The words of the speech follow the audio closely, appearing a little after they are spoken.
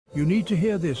You need to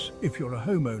hear this if you're a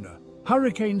homeowner.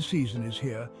 Hurricane season is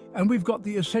here, and we've got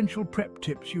the essential prep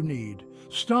tips you need.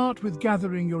 Start with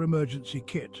gathering your emergency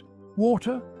kit.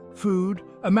 Water, food,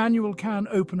 a manual can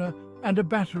opener, and a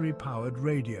battery-powered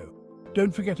radio.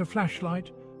 Don't forget a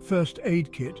flashlight, first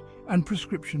aid kit, and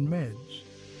prescription meds.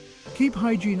 Keep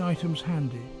hygiene items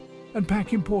handy, and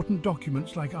pack important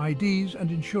documents like IDs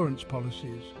and insurance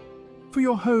policies. For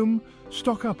your home,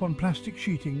 stock up on plastic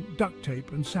sheeting, duct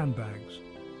tape, and sandbags.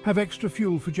 Have extra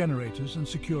fuel for generators and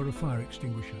secure a fire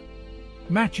extinguisher.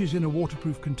 Matches in a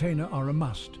waterproof container are a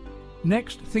must.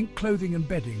 Next, think clothing and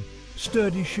bedding.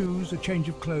 Sturdy shoes, a change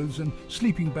of clothes, and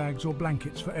sleeping bags or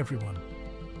blankets for everyone.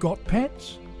 Got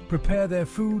pets? Prepare their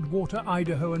food, water,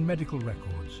 Idaho, and medical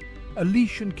records. A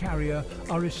leash and carrier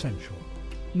are essential.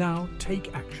 Now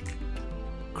take action.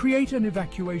 Create an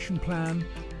evacuation plan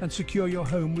and secure your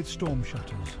home with storm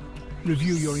shutters.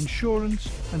 Review your insurance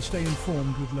and stay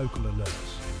informed with local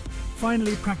alerts.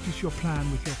 Finally, practice your plan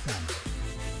with your family.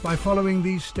 By following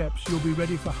these steps, you'll be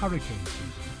ready for hurricane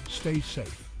season. Stay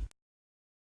safe.